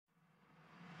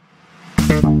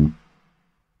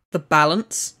The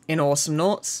balance in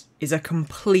Awesomenauts is a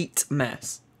complete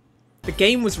mess. The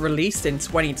game was released in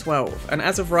 2012, and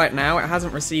as of right now, it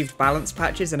hasn't received balance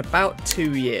patches in about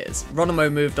 2 years. Ronimo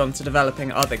moved on to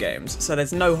developing other games, so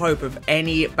there's no hope of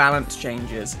any balance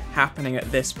changes happening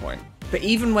at this point. But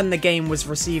even when the game was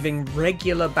receiving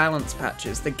regular balance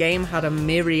patches, the game had a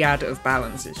myriad of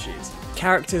balance issues.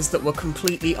 Characters that were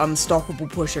completely unstoppable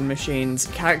pushing machines,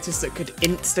 characters that could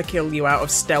insta-kill you out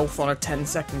of stealth on a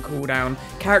 10-second cooldown,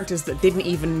 characters that didn't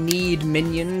even need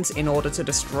minions in order to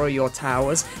destroy your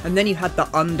towers, and then you had the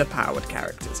underpowered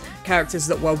characters. Characters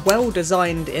that were well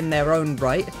designed in their own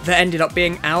right, that ended up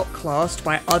being outclassed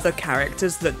by other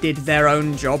characters that did their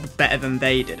own job better than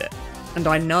they did it. And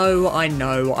I know,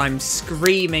 I'm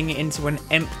screaming into an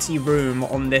empty room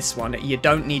on this one, you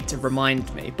don't need to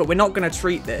remind me, but we're not going to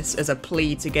treat this as a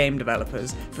plea to game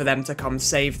developers for them to come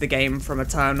save the game from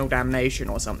eternal damnation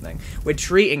or something. We're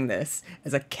treating this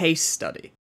as a case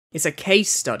study. It's a case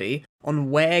study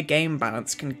on where game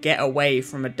balance can get away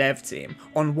from a dev team,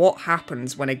 on what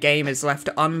happens when a game is left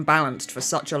unbalanced for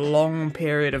such a long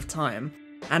period of time,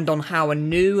 and on how a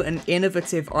new and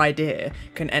innovative idea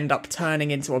can end up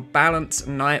turning into a balance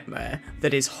nightmare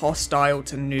that is hostile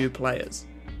to new players.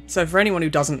 So for anyone who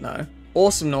doesn't know,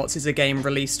 Awesomenauts is a game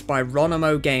released by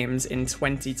Ronimo Games in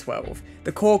 2012.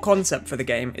 The core concept for the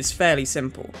game is fairly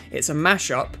simple. It's a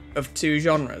mashup of two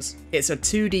genres. It's a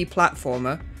 2D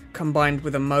platformer combined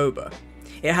with a MOBA.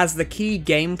 It has the key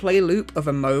gameplay loop of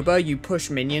a MOBA. You push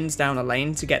minions down a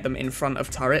lane to get them in front of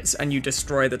turrets, and you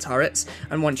destroy the turrets,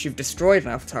 and once you've destroyed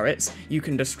enough turrets, you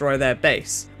can destroy their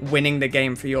base, winning the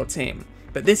game for your team.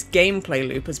 But this gameplay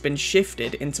loop has been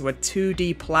shifted into a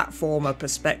 2D platformer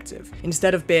perspective,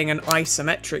 instead of being an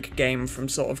isometric game from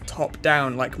sort of top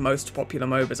down like most popular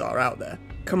MOBAs are out there.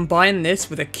 Combine this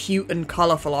with a cute and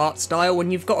colourful art style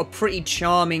and you've got a pretty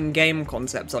charming game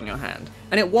concept on your hand.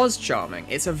 And it was charming,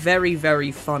 it's a very,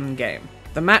 very fun game.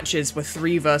 The matches were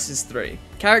 3 versus 3.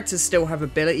 Characters still have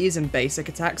abilities and basic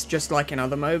attacks just like in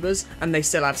other MOBAs, and they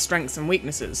still have strengths and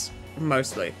weaknesses.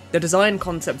 Mostly. The design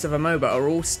concepts of a MOBA are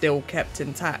all still kept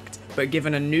intact, but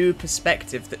given a new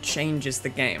perspective that changes the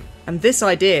game. And this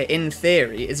idea, in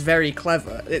theory, is very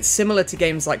clever. It's similar to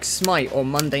games like Smite or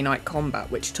Monday Night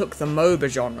Combat, which took the MOBA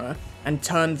genre and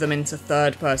turned them into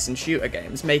third-person shooter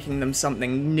games, making them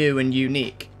something new and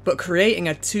unique. But creating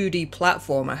a 2D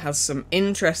platformer has some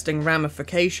interesting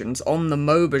ramifications on the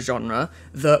MOBA genre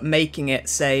that making it,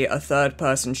 say, a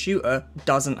third-person shooter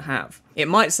doesn't have. It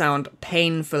might sound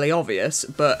painfully obvious,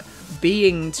 but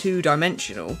being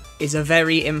two-dimensional is a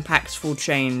very impactful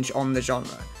change on the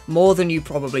genre, more than you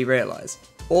probably realise.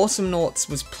 Awesomenauts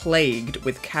was plagued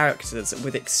with characters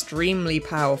with extremely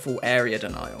powerful area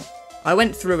denial. I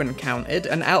went through and counted,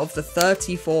 and out of the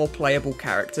 34 playable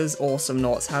characters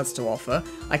Awesomenauts has to offer,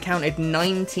 I counted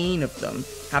 19 of them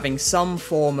having some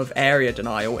form of area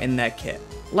denial in their kit.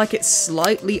 Like it's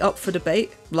slightly up for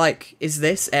debate, like, is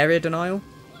this area denial?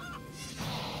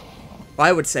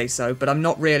 I would say so, but I'm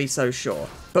not really so sure.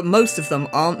 But most of them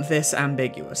aren't this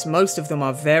ambiguous, most of them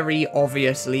are very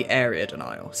obviously area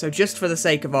denial, so just for the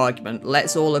sake of argument,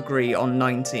 let's all agree on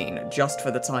 19, just for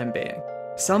the time being.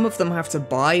 Some of them have to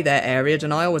buy their area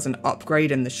denial as an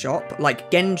upgrade in the shop,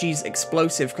 like Genji's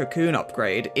explosive cocoon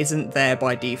upgrade isn't there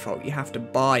by default, you have to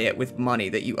buy it with money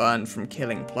that you earn from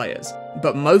killing players.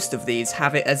 But most of these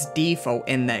have it as default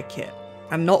in their kit.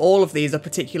 And not all of these are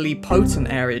particularly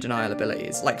potent area denial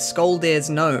abilities, like Skoldir's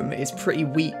Gnome is pretty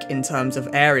weak in terms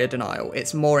of area denial,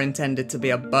 it's more intended to be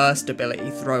a burst ability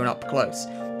thrown up close.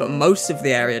 But most of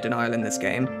the area denial in this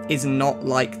game is not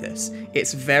like this.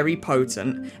 It's very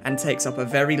potent and takes up a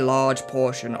very large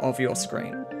portion of your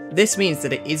screen. This means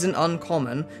that it isn't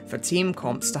uncommon for team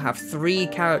comps to have 3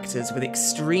 characters with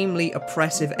extremely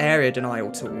oppressive area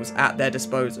denial tools at their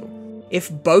disposal.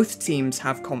 If both teams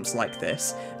have comps like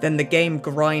this, then the game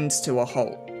grinds to a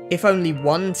halt. If only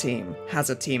one team has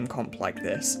a team comp like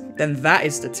this, then that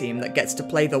is the team that gets to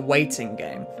play the waiting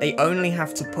game. They only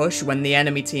have to push when the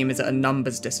enemy team is at a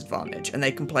numbers disadvantage, and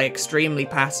they can play extremely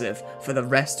passive for the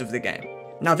rest of the game.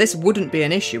 Now this wouldn't be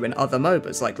an issue in other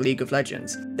MOBAs like League of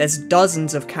Legends. There's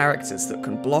dozens of characters that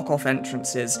can block off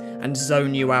entrances and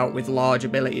zone you out with large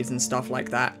abilities and stuff like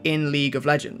that in League of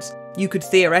Legends. You could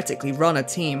theoretically run a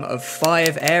team of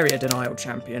 5 area denial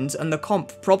champions and the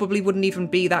comp probably wouldn't even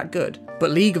be that good.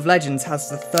 But League of Legends has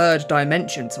the 3rd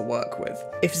dimension to work with.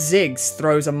 If Ziggs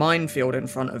throws a minefield in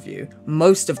front of you,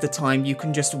 most of the time you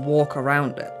can just walk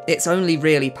around it. It's only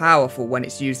really powerful when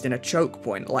it's used in a choke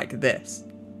point like this.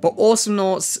 But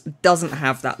Awesomenauts doesn't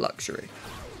have that luxury.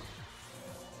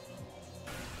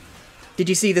 Did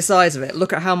you see the size of it?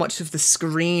 Look at how much of the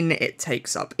screen it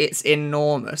takes up. It's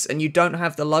enormous, and you don't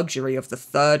have the luxury of the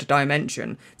third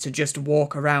dimension to just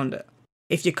walk around it.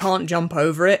 If you can't jump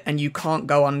over it and you can't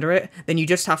go under it, then you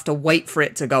just have to wait for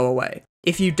it to go away.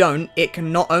 If you don't, it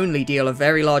can not only deal a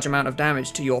very large amount of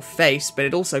damage to your face, but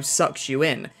it also sucks you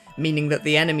in, meaning that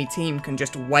the enemy team can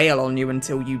just wail on you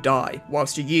until you die,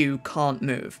 whilst you can't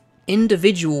move.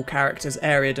 Individual characters'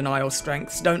 area denial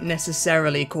strengths don't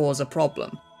necessarily cause a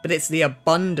problem, but it's the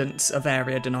abundance of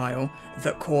area denial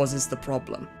that causes the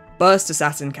problem. Burst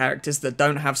assassin characters that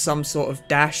don't have some sort of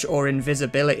dash or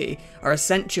invisibility are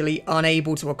essentially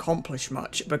unable to accomplish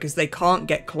much because they can't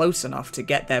get close enough to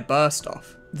get their burst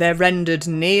off. They're rendered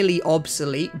nearly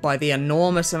obsolete by the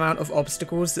enormous amount of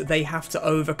obstacles that they have to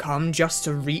overcome just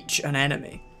to reach an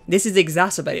enemy. This is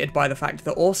exacerbated by the fact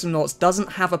that Awesomenauts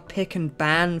doesn't have a pick and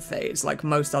ban phase like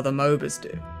most other MOBAs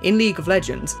do. In League of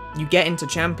Legends, you get into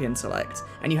Champion Select,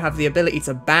 and you have the ability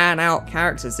to ban out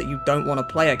characters that you don't want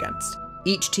to play against.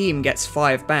 Each team gets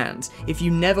 5 bans. If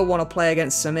you never want to play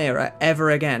against Samira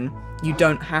ever again, you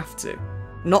don't have to.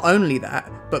 Not only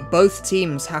that, but both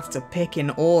teams have to pick in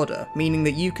order, meaning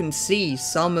that you can see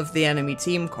some of the enemy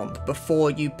team comp before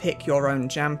you pick your own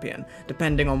champion,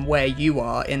 depending on where you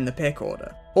are in the pick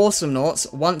order.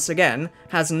 Awesomenauts, once again,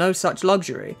 has no such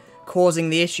luxury, causing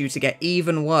the issue to get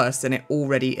even worse than it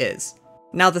already is.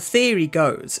 Now, the theory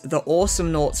goes that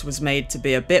Awesomenauts was made to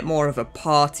be a bit more of a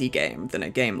party game than a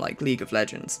game like League of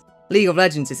Legends. League of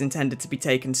Legends is intended to be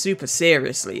taken super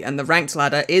seriously, and the ranked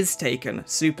ladder is taken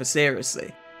super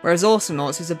seriously. Whereas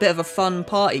Awesomenauts is a bit of a fun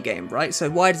party game, right? So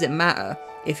why does it matter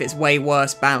if it's way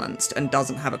worse balanced and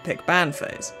doesn't have a pick ban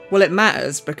phase? Well, it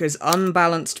matters because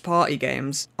unbalanced party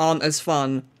games aren't as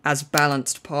fun as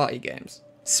balanced party games.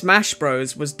 Smash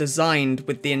Bros was designed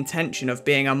with the intention of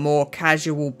being a more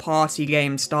casual party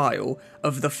game style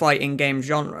of the fighting game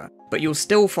genre, but you'll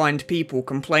still find people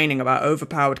complaining about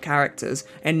overpowered characters,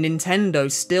 and Nintendo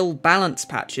still balance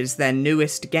patches their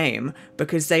newest game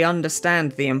because they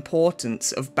understand the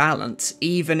importance of balance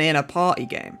even in a party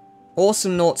game.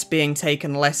 Awesomenauts being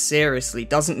taken less seriously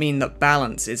doesn't mean that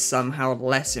balance is somehow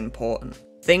less important.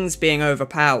 Things being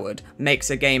overpowered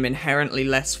makes a game inherently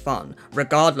less fun,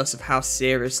 regardless of how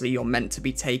seriously you're meant to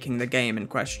be taking the game in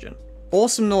question.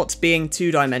 Awesomenauts being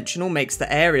two-dimensional makes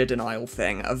the area denial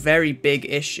thing a very big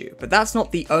issue, but that's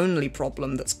not the only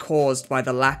problem that's caused by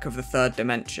the lack of the third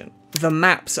dimension. The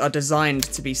maps are designed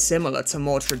to be similar to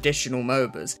more traditional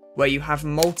MOBAs, where you have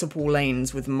multiple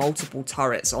lanes with multiple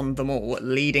turrets on them all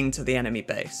leading to the enemy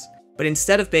base. But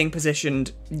instead of being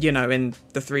positioned, you know, in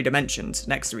the 3 dimensions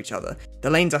next to each other,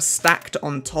 the lanes are stacked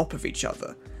on top of each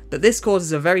other. But this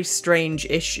causes a very strange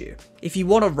issue. If you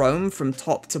want to roam from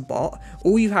top to bot,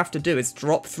 all you have to do is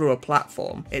drop through a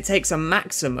platform. It takes a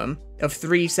maximum of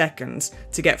 3 seconds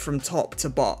to get from top to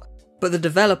bot. But the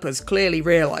developers clearly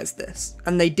realised this,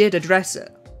 and they did address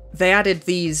it. They added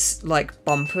these, like,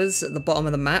 bumpers at the bottom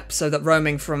of the map so that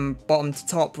roaming from bottom to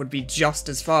top would be just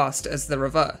as fast as the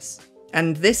reverse.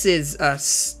 And this is a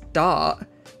start,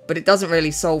 but it doesn't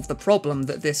really solve the problem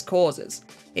that this causes.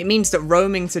 It means that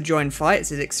roaming to join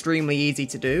fights is extremely easy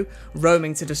to do,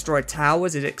 roaming to destroy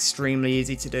towers is extremely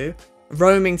easy to do,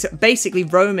 roaming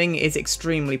is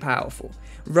extremely powerful.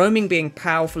 Roaming being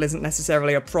powerful isn't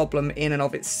necessarily a problem in and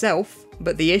of itself,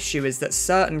 but the issue is that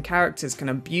certain characters can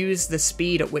abuse the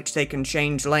speed at which they can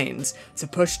change lanes to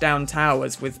push down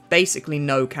towers with basically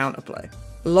no counterplay.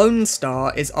 Lone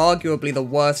Star is arguably the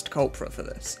worst culprit for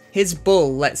this. His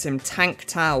bull lets him tank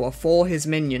tower for his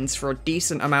minions for a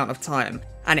decent amount of time,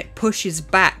 and it pushes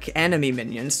back enemy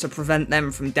minions to prevent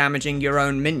them from damaging your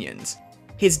own minions.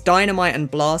 His dynamite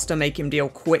and blaster make him deal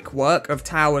quick work of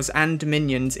towers and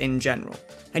minions in general,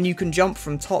 and you can jump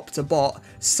from top to bot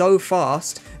so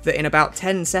fast that in about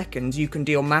 10 seconds you can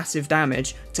deal massive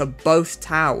damage to both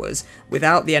towers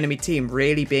without the enemy team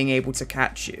really being able to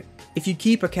catch you. If you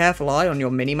keep a careful eye on your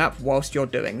minimap whilst you're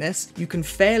doing this, you can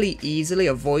fairly easily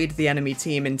avoid the enemy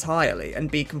team entirely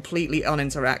and be completely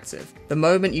uninteractive. The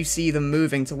moment you see them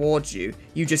moving towards you,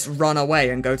 you just run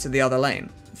away and go to the other lane.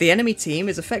 The enemy team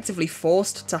is effectively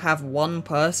forced to have one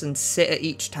person sit at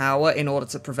each tower in order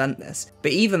to prevent this,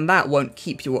 but even that won't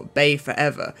keep you at bay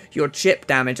forever. Your chip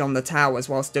damage on the towers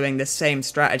whilst doing this same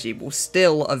strategy will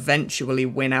still eventually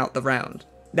win out the round.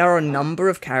 There are a number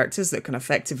of characters that can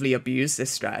effectively abuse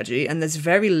this strategy, and there's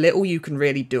very little you can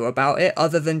really do about it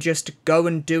other than just go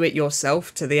and do it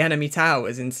yourself to the enemy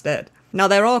towers instead. Now,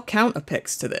 there are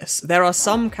counterpicks to this. There are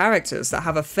some characters that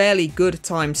have a fairly good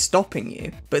time stopping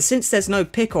you, but since there's no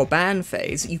pick or ban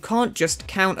phase, you can't just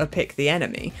counterpick the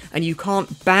enemy, and you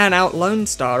can't ban out Lone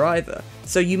Star either.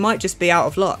 So you might just be out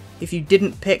of luck if you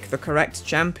didn't pick the correct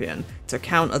champion to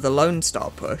counter the Lone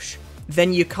Star push,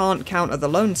 then you can't counter the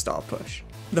Lone Star push.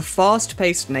 The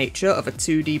fast-paced nature of a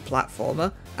 2D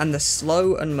platformer and the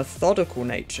slow and methodical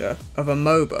nature of a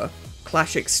MOBA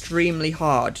clash extremely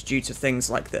hard due to things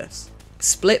like this.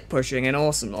 Split pushing in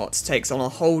Awesomenauts takes on a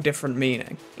whole different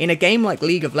meaning. In a game like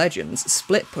League of Legends,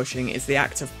 split pushing is the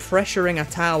act of pressuring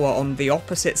a tower on the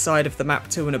opposite side of the map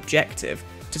to an objective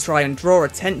to try and draw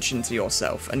attention to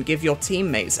yourself and give your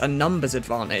teammates a numbers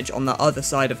advantage on the other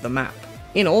side of the map.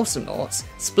 In Awesomenauts,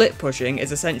 split pushing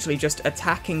is essentially just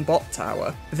attacking bot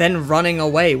tower, then running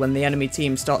away when the enemy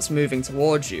team starts moving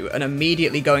towards you and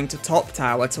immediately going to top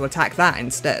tower to attack that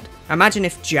instead. Imagine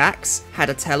if Jax had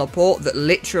a teleport that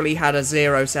literally had a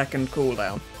 0-second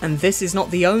cooldown. And this is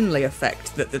not the only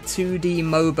effect that the 2D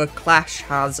MOBA clash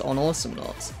has on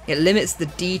Awesomenauts. It limits the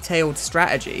detailed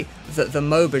strategy that the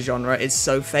MOBA genre is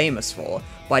so famous for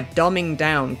by dumbing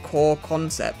down core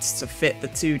concepts to fit the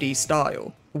 2D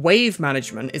style. Wave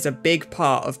management is a big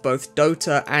part of both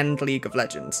Dota and League of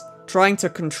Legends. Trying to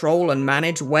control and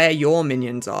manage where your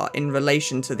minions are in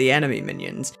relation to the enemy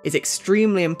minions is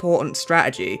extremely important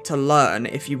strategy to learn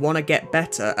if you want to get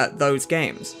better at those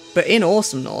games. But in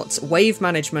Awesomenauts, wave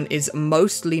management is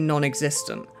mostly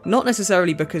non-existent. Not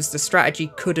necessarily because the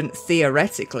strategy couldn't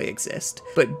theoretically exist,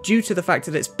 but due to the fact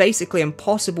that it's basically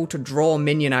impossible to draw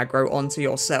minion aggro onto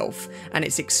yourself, and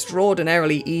it's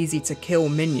extraordinarily easy to kill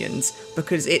minions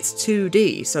because it's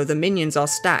 2D, so the minions are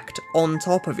stacked on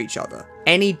top of each other.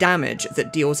 Any damage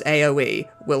that deals AoE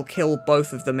will kill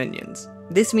both of the minions.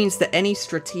 This means that any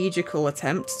strategical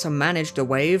attempt to manage the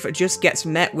wave just gets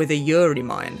met with a Yuri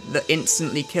mine that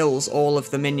instantly kills all of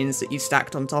the minions that you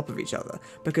stacked on top of each other,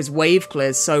 because wave clear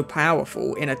is so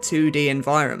powerful in a 2D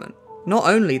environment. Not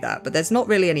only that, but there's not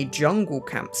really any jungle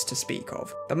camps to speak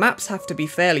of. The maps have to be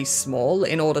fairly small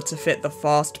in order to fit the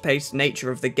fast-paced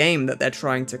nature of the game that they're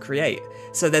trying to create,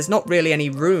 so there's not really any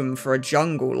room for a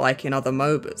jungle like in other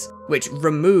MOBAs, which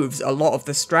removes a lot of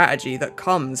the strategy that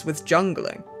comes with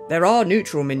jungling. There are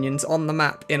neutral minions on the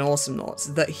map in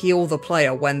Awesomenauts that heal the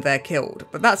player when they're killed,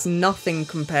 but that's nothing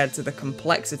compared to the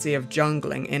complexity of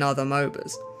jungling in other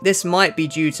MOBAs. This might be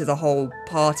due to the whole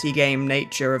party game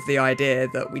nature of the idea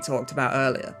that we talked about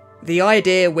earlier. The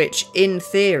idea which, in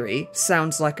theory,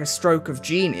 sounds like a stroke of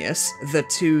genius, the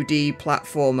 2D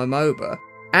platformer MOBA,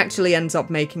 actually ends up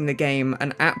making the game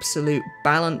an absolute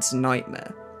balance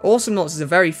nightmare. Awesomenauts is a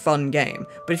very fun game,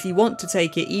 but if you want to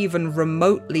take it even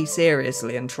remotely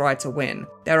seriously and try to win,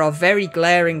 there are very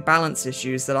glaring balance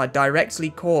issues that are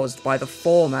directly caused by the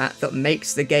format that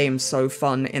makes the game so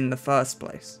fun in the first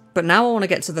place. But now I want to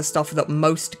get to the stuff that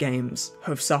most games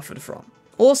have suffered from.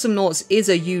 Awesomenauts is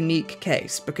a unique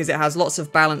case because it has lots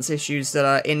of balance issues that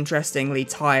are interestingly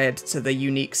tied to the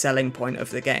unique selling point of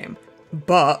the game.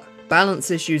 But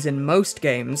balance issues in most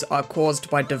games are caused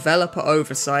by developer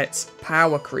oversights,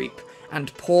 power creep,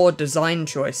 and poor design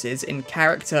choices in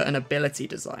character and ability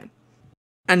design.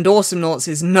 And Awesomenauts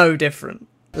is no different.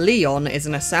 Leon is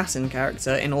an assassin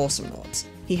character in Awesomenauts.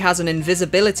 He has an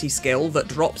invisibility skill that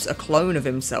drops a clone of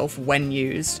himself when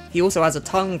used. He also has a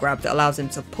tongue grab that allows him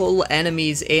to pull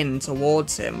enemies in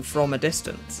towards him from a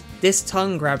distance. This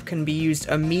tongue grab can be used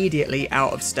immediately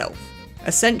out of stealth.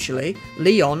 Essentially,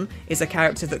 Leon is a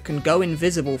character that can go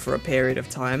invisible for a period of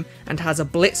time and has a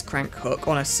blitzcrank hook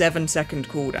on a 7-second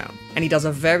cooldown, and he does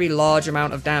a very large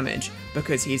amount of damage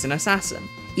because he's an assassin.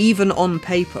 Even on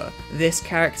paper, this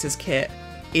character's kit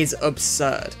is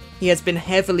absurd. He has been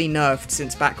heavily nerfed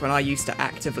since back when I used to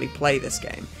actively play this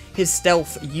game. His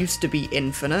stealth used to be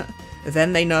infinite,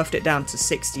 then they nerfed it down to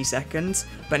 60 seconds,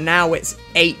 but now it's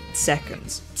 8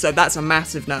 seconds. So that's a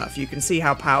massive nerf, you can see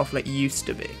how powerful it used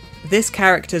to be. This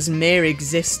character's mere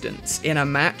existence in a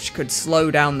match could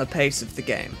slow down the pace of the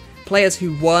game. Players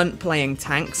who weren't playing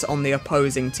tanks on the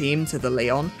opposing team to the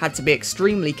Leon had to be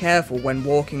extremely careful when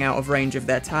walking out of range of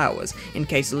their towers, in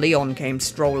case Leon came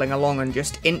strolling along and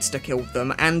just insta-killed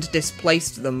them and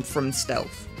displaced them from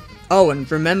stealth. Oh, and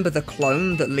remember the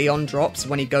clone that Leon drops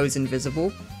when he goes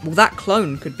invisible? Well, that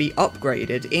clone could be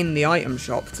upgraded in the item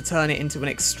shop to turn it into an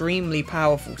extremely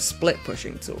powerful split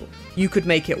pushing tool. You could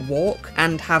make it walk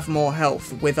and have more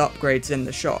health with upgrades in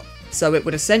the shop, so it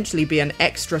would essentially be an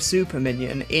extra super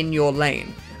minion in your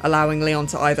lane, allowing Leon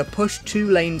to either push 2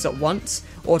 lanes at once,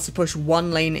 or to push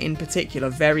 1 lane in particular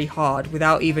very hard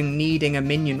without even needing a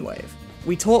minion wave.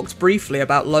 We talked briefly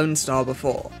about Lone Star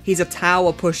before. He's a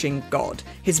tower pushing god.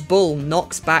 His bull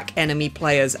knocks back enemy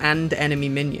players and enemy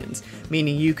minions,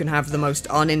 meaning you can have the most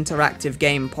uninteractive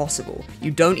game possible.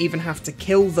 You don't even have to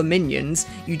kill the minions,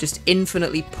 you just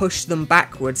infinitely push them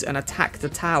backwards and attack the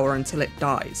tower until it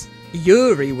dies.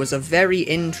 Yuri was a very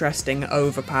interesting,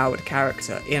 overpowered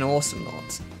character in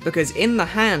Awesomenauts, because in the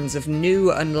hands of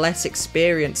new and less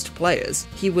experienced players,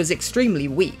 he was extremely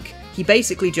weak. He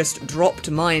basically just dropped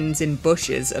mines in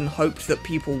bushes and hoped that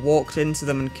people walked into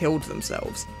them and killed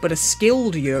themselves. But a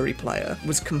skilled Yuri player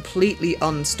was completely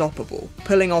unstoppable,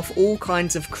 pulling off all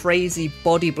kinds of crazy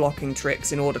body blocking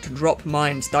tricks in order to drop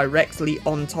mines directly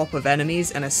on top of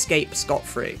enemies and escape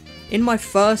scot-free. In my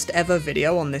first ever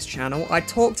video on this channel, I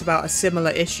talked about a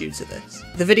similar issue to this.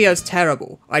 The video's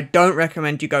terrible, I don't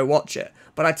recommend you go watch it,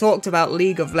 but I talked about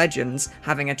League of Legends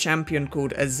having a champion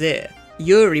called Azir.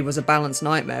 Yuri was a balanced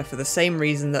nightmare for the same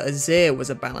reason that Azir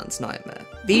was a balanced nightmare.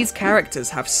 These characters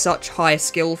have such high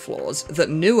skill flaws that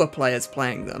newer players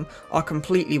playing them are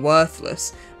completely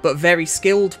worthless, but very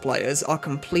skilled players are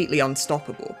completely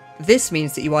unstoppable. This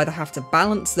means that you either have to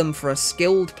balance them for a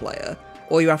skilled player,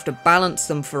 or you have to balance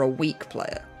them for a weak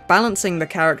player. Balancing the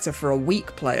character for a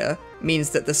weak player means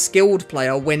that the skilled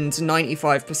player wins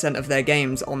 95% of their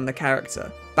games on the character.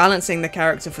 Balancing the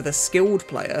character for the skilled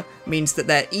player means that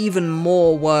they're even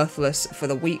more worthless for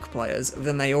the weak players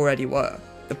than they already were.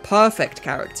 The perfect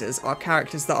characters are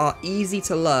characters that are easy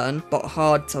to learn but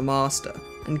hard to master,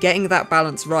 and getting that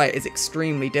balance right is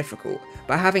extremely difficult,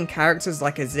 but having characters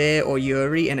like Azir or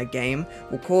Yuri in a game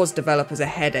will cause developers a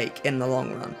headache in the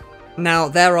long run. Now,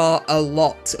 there are a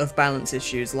lot of balance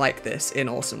issues like this in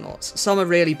Awesomenauts. Some are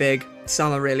really big,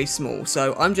 some are really small,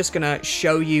 so I'm just gonna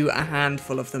show you a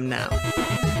handful of them now.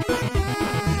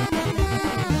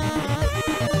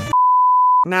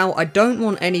 Now, I don't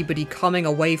want anybody coming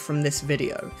away from this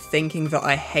video thinking that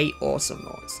I hate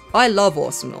Awesomenauts. I love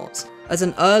Awesomenauts. As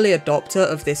an early adopter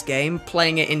of this game,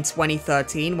 playing it in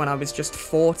 2013 when I was just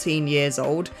 14 years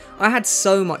old, I had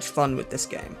so much fun with this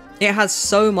game. It has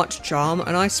so much charm,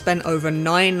 and I spent over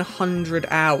 900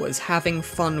 hours having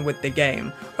fun with the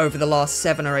game over the last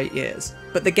 7 or 8 years.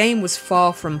 But the game was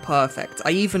far from perfect,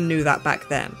 I even knew that back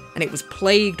then, and it was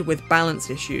plagued with balance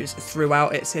issues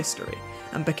throughout its history,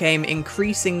 and became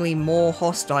increasingly more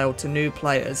hostile to new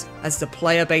players as the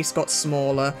player base got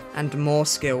smaller and more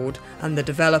skilled, and the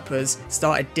developers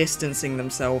started distancing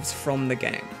themselves from the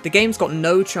game. The game's got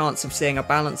no chance of seeing a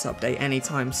balance update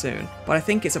anytime soon, but I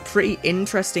think it's a pretty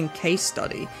interesting case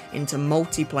study into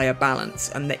multiplayer balance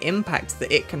and the impact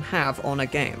that it can have on a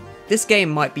game. This game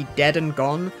might be dead and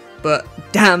gone, but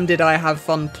damn did I have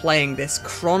fun playing this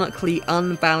chronically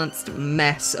unbalanced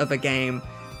mess of a game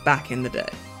back in the day.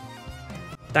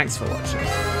 Thanks for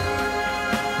watching.